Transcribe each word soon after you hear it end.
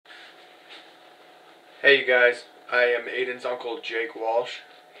Hey you guys, I am Aidan's uncle Jake Walsh.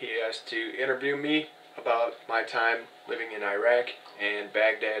 He asked to interview me about my time living in Iraq and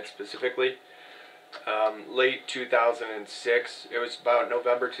Baghdad specifically. Late 2006, it was about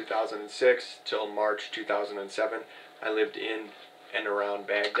November 2006 till March 2007, I lived in and around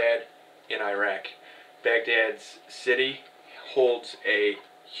Baghdad in Iraq. Baghdad's city holds a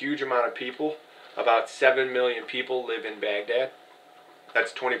huge amount of people. About 7 million people live in Baghdad.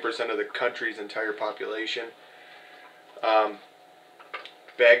 That's 20% of the country's entire population.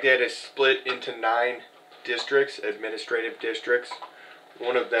 Baghdad is split into 9 districts, administrative districts.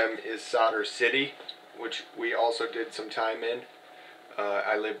 One of them is Sadr City, which we also did some time in.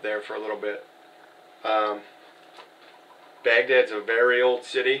 I lived there for a little bit. Baghdad's a very old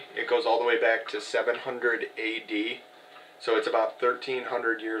city. It goes all the way back to 700 AD, so it's about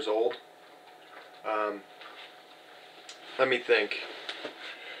 1,300 years old. Let me think.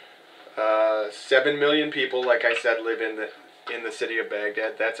 7 million people, like I said, live in the city of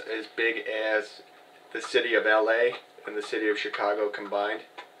Baghdad. That's as big as the city of LA and the city of Chicago combined,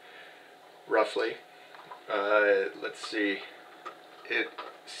 roughly. Let's see. It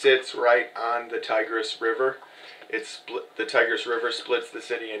sits right on the Tigris River. The Tigris River splits the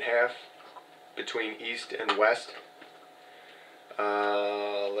city in half between east and west.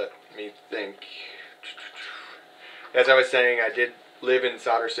 Let me think. As I was saying, I did live in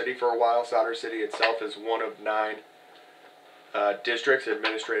Sadr City for a while. Sadr City itself is one of 9 districts,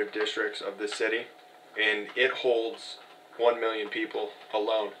 administrative districts of the city, and it holds 1 million people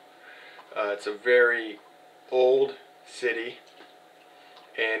alone. It's a very old city,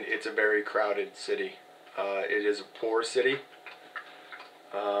 and it's a very crowded city. It is a poor city.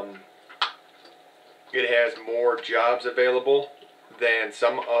 It has more jobs available than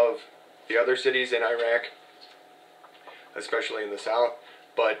some of the other cities in Iraq, especially in the south,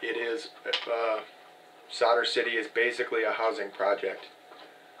 but it is, Sadr City is basically a housing project,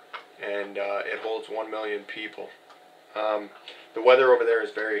 and it holds 1 million people. The weather over there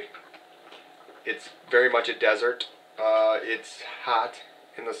is it's very much a desert. It's hot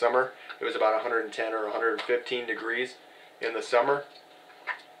in the summer. It was about 110 or 115 degrees in the summer.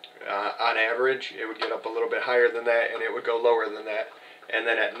 On average, it would get up a little bit higher than that, and it would go lower than that. And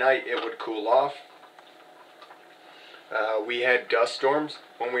then at night, it would cool off. We had dust storms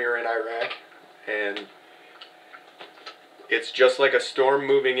when we were in Iraq, and it's just like a storm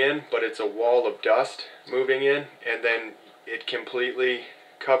moving in, but it's a wall of dust moving in, and then it completely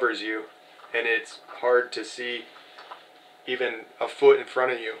covers you, and it's hard to see even a foot in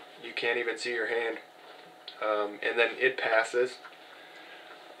front of you. You can't even see your hand. And then it passes.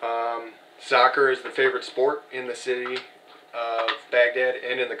 Soccer is the favorite sport in the city of Baghdad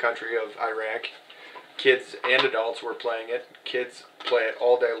and in the country of Iraq. Kids and adults were playing it. Kids play it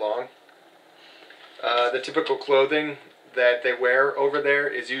all day long. The typical clothing that they wear over there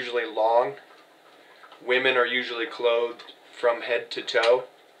is usually long. Women are usually clothed from head to toe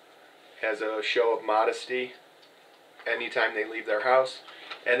as a show of modesty anytime they leave their house.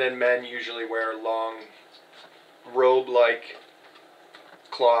 And then men usually wear long robe-like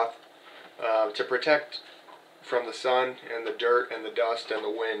cloth to protect from the sun and the dirt and the dust and the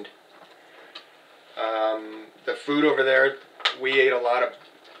wind. The food over there, we ate a lot of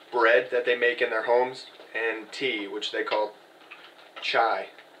bread that they make in their homes, and tea, which they call chai,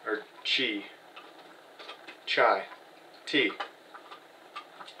 or chi. Chai. Tea.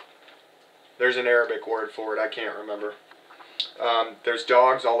 There's an Arabic word for it, I can't remember. There's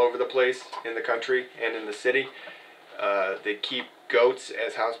dogs all over the place in the country and in the city. They keep goats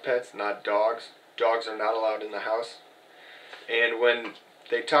as house pets, not dogs. Dogs are not allowed in the house. And when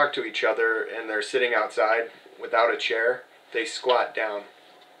they talk to each other and they're sitting outside without a chair, they squat down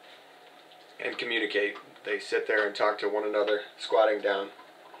and communicate. They sit there and talk to one another, squatting down.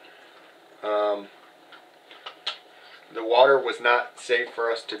 The water was not safe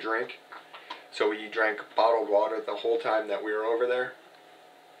for us to drink, so we drank bottled water the whole time that we were over there.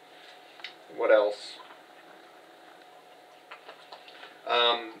 What else?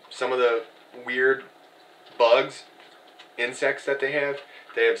 Some of the weird bugs, insects that they have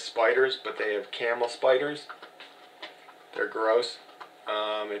spiders, but they have camel spiders. They're gross.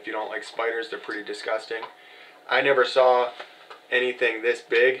 If you don't like spiders, they're pretty disgusting. I never saw anything this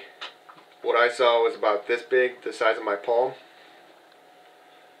big. What I saw was about this big, the size of my palm.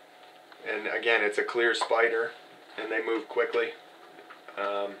 And again, it's a clear spider, and they move quickly.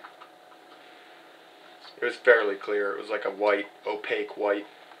 It was fairly clear. It was like a white, opaque white.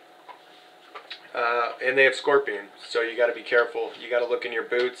 And they have scorpions, so you got to be careful. You got to look in your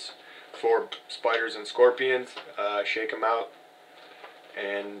boots for spiders and scorpions. Shake them out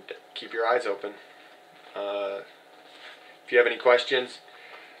and keep your eyes open. If you have any questions,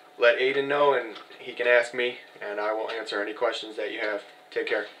 let Aidan know, and he can ask me, and I will answer any questions that you have. Take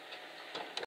care.